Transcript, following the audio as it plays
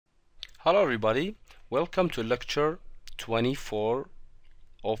Hello everybody, welcome to lecture 24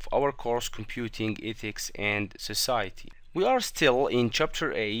 of our course Computing Ethics and Society. We are still in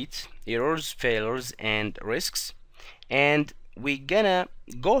chapter 8, Errors, Failures and Risks, and we're gonna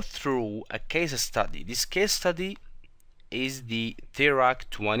go through a case study. This case study is the THERAC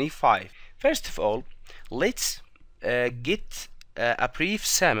 25. First of all, let's get a brief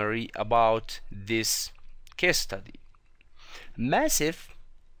summary about this case study. Massive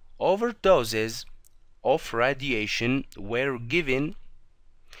overdoses of radiation were given.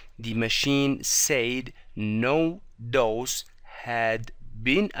 The machine said no dose had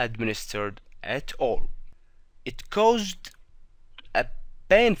been administered at all. It caused a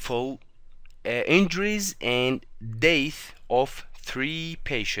painful injuries and death of 3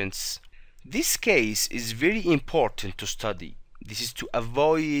 patients. This case is very important to study. This is to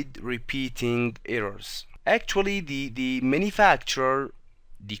avoid repeating errors. Actually, the manufacturer,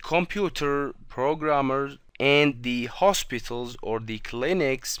 the computer programmers, and the hospitals or the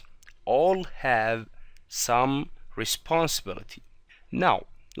clinics all have some responsibility. Now,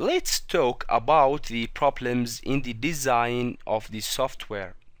 let's talk about the problems in the design of the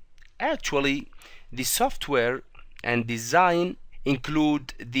software. Actually, the software and design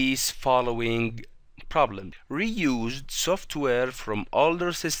include these following problems: reused software from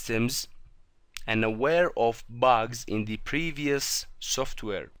older systems, unaware of bugs in the previous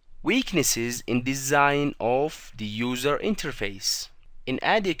software, weaknesses in design of the user interface,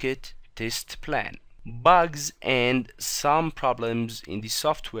 inadequate test plan, bugs and some problems in the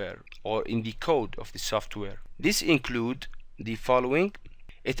software or in the code of the software. This include the following: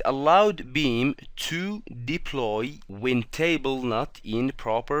 it allowed beam to deploy when table not in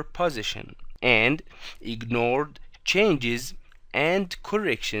proper position, and ignored changes and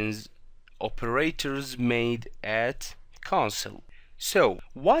corrections operators made at console. So,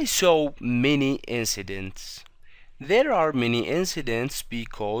 why so many incidents? There are many incidents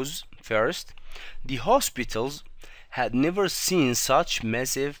because, first, the hospitals had never seen such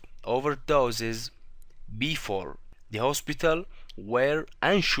massive overdoses before. The hospital were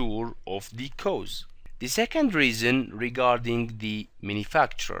unsure of the cause. The second reason regarding the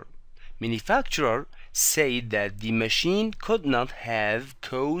manufacturer. Manufacturer said that the machine could not have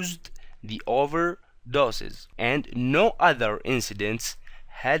caused the overdoses and no other incidents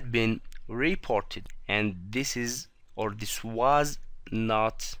had been reported, and this was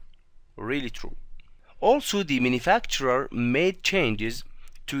not really true. Also, the manufacturer made changes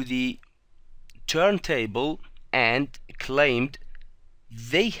to the turntable and claimed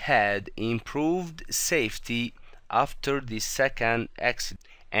they had improved safety after the second accident,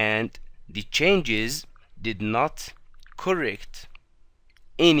 and the changes did not correct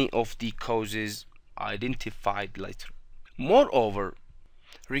any of the causes identified later. Moreover,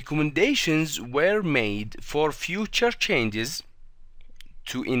 recommendations were made for future changes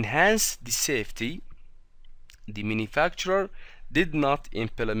to enhance the safety. The manufacturer did not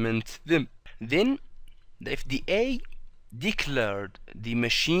implement them. Then the FDA declared the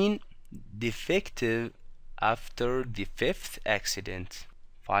machine defective after the 5th accident.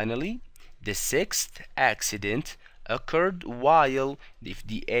 Finally, the 6th accident occurred while the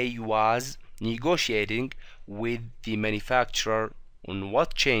FDA was negotiating with the manufacturer on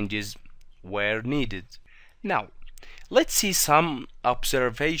what changes were needed. Now, let's see some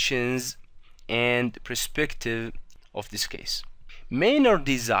observations and perspective of this case. Minor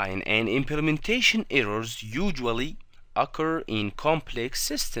design and implementation errors usually occur in complex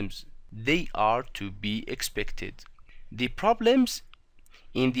systems. They are to be expected. The problems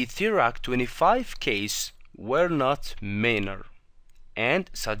in the THERAC 25 case were not minor and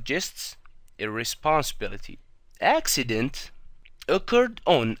suggests irresponsibility. Accident occurred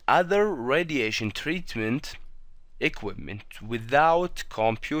on other radiation treatment equipment without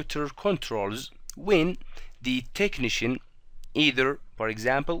computer controls when the technician either, for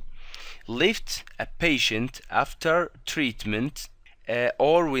example, left a patient after treatment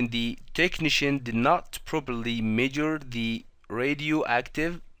or when the technician did not properly measure the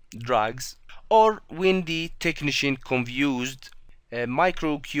radioactive drugs, or when the technician confused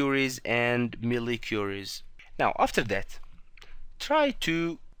microcuries and millicuries. Now, after that, try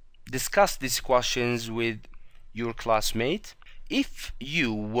to discuss these questions with your classmate. If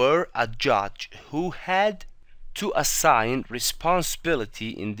you were a judge who had to assign responsibility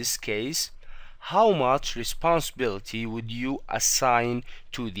in this case, how much responsibility would you assign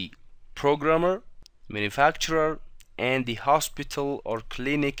to the programmer, manufacturer, and the hospital or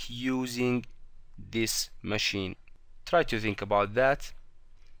clinic using this machine? Try to think about that.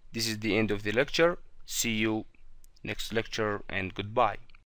 This is the end of the lecture. See you next lecture and goodbye.